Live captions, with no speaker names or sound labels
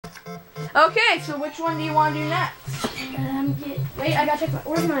Okay, so which one do you want to do next? Wait, I gotta check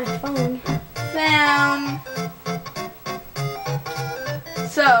where's my phone?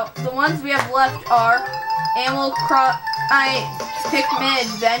 So, the ones we have left are Animal Pikmin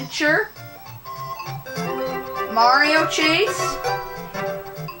Adventure, Mario Chase,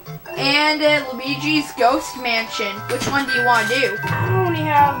 and Luigi's Ghost Mansion. Which one do you want to do? I only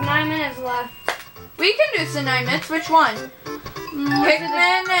have 9 minutes left. We can do some 9 minutes. Which one?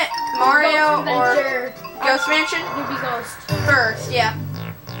 Pikmin, Mario, or Ghost Mansion? Ruby Ghost. First, yeah.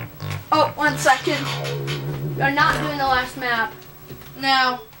 Oh, 1 second. We're not doing the last map.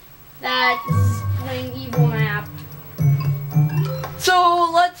 No. That's an evil map. So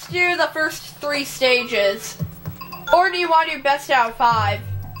let's do the first 3 stages. Or do you want to do best out of 5?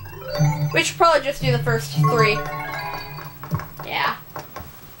 We should probably just do the first 3. Yeah.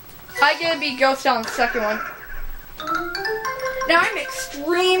 I gotta be ghost on the second one. Now I'm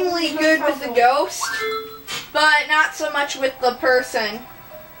extremely good with the ghost, but not so much with the person.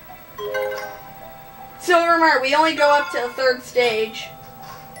 So remember, we only go up to the 3rd stage.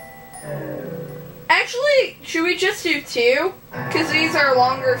 Actually, should we just do 2? Because these are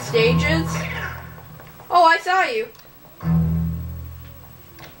longer stages. Oh, I saw you.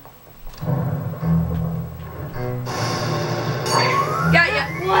 Got ya.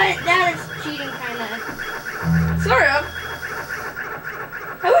 What? That is cheating, kinda. Sort of.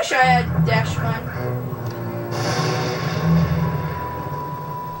 I wish I had dash one.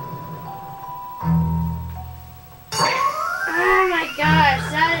 Oh my gosh,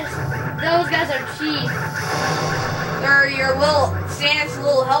 those guys are cheap. They're your little Santa's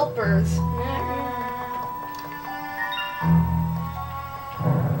little helpers.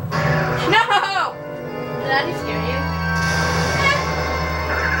 No! Did that scare you?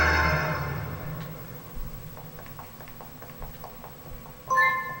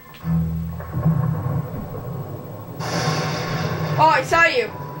 Oh, I saw you.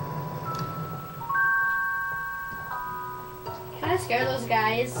 Can I scare those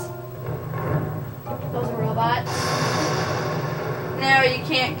guys? Those robots? No, you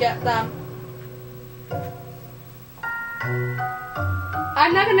can't get them.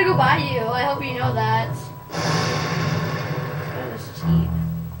 I'm not gonna go by you. I hope you know that. That is cheap.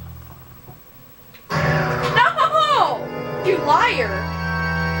 No! You liar!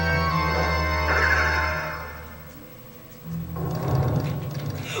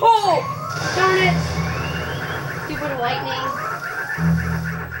 Oh! Darn it! Stupid lightning.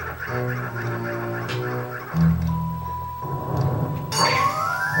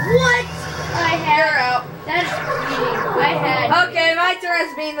 What? You're out. That is cheating. I had. Okay, my turn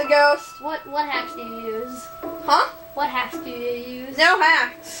as being the ghost. What hacks do you use? Huh? What hacks do you use? No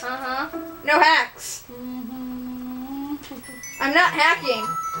hacks. Uh-huh. No hacks. Mm-hmm. I'm not hacking.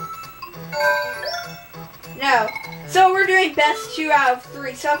 No. So we're doing best 2 out of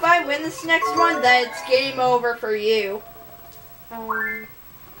 3. So if I win this next one, then it's game over for you.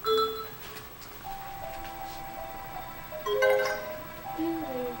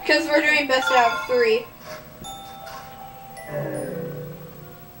 Because we're doing best out of 3.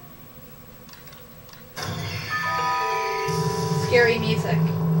 Scary music.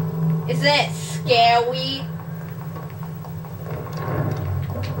 Isn't it scary?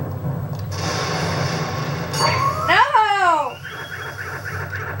 No!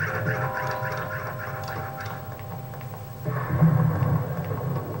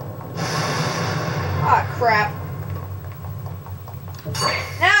 Ah, crap.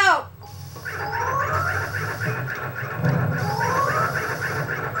 No!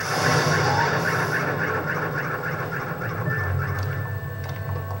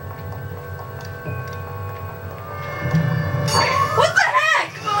 What the heck,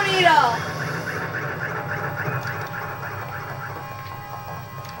 Bonito?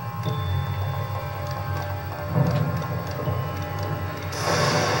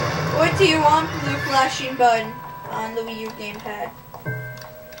 What do you want? Blue flashing button on the Wii U gamepad.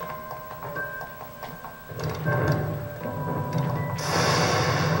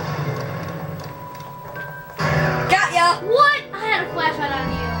 Got ya! What? I had a flashlight on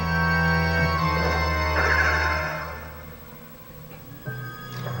you.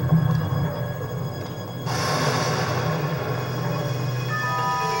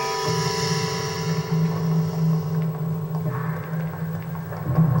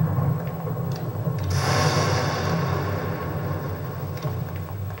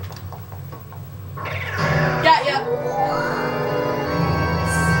 Got ya!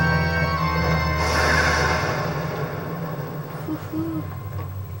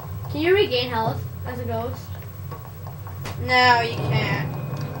 Can you regain health as a ghost? No, you can't.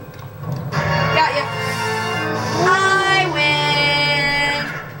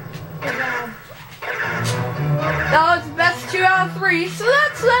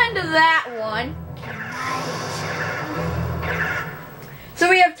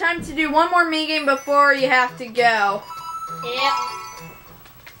 have time to do one more minigame before you have to go. Yep.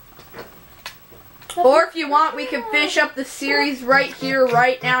 Or if you want, we can finish up the series right here,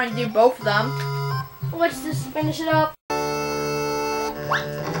 right now, and do both of them. Let's just finish it up. I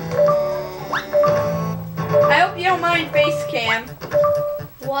hope you don't mind face cam.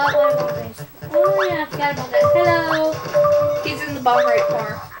 What am I face? Oh yeah, I forgot about that. Hello. He's in the bottom right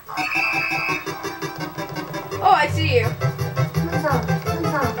corner. Oh, I see you.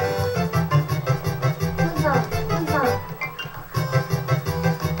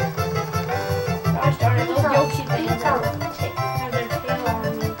 Gosh darn it, those Yoshi things have their tail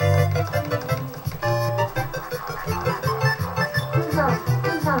on me.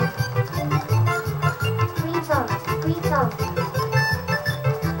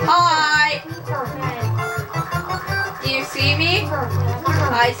 Hi. Okay. Do you see me? I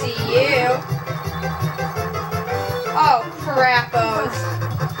see you. Oh, crappos.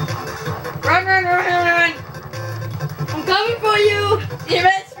 Run, run, run, run. I'm coming for you. You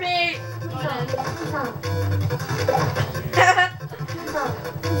missed me.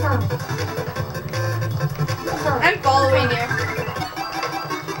 I'm following you.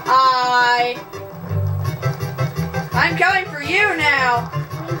 I'm coming for you now.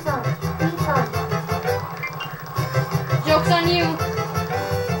 Joke's on you.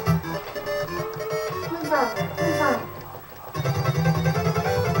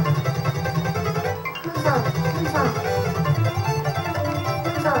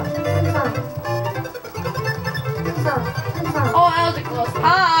 Oh, that was a close one.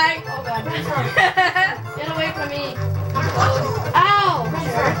 Hi. Oh god. Get away from me. Ow!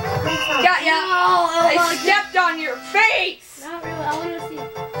 Got ya. No, I stepped on your face. not really. I want to see.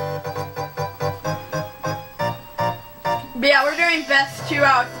 But yeah, we're doing best 2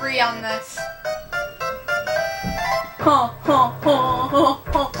 out of 3 on this. Huh, huh, huh, huh,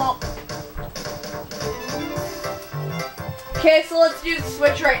 huh, huh. Okay, so let's do the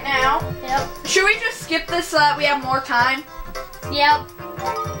switch right now. Yep. Should we just skip this so that we have more time? Yep.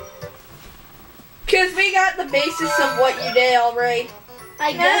 Because we got the basis of what you did already.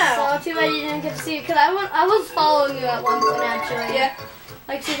 I guess so. Too bad you didn't get to see it. Because I was following you at one point, actually. Yeah.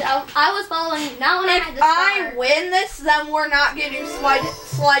 Like, see, I was following you. Not when I had If to I start. win this, then we're not going to do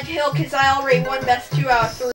slide hill because I already won best 2 out of 3.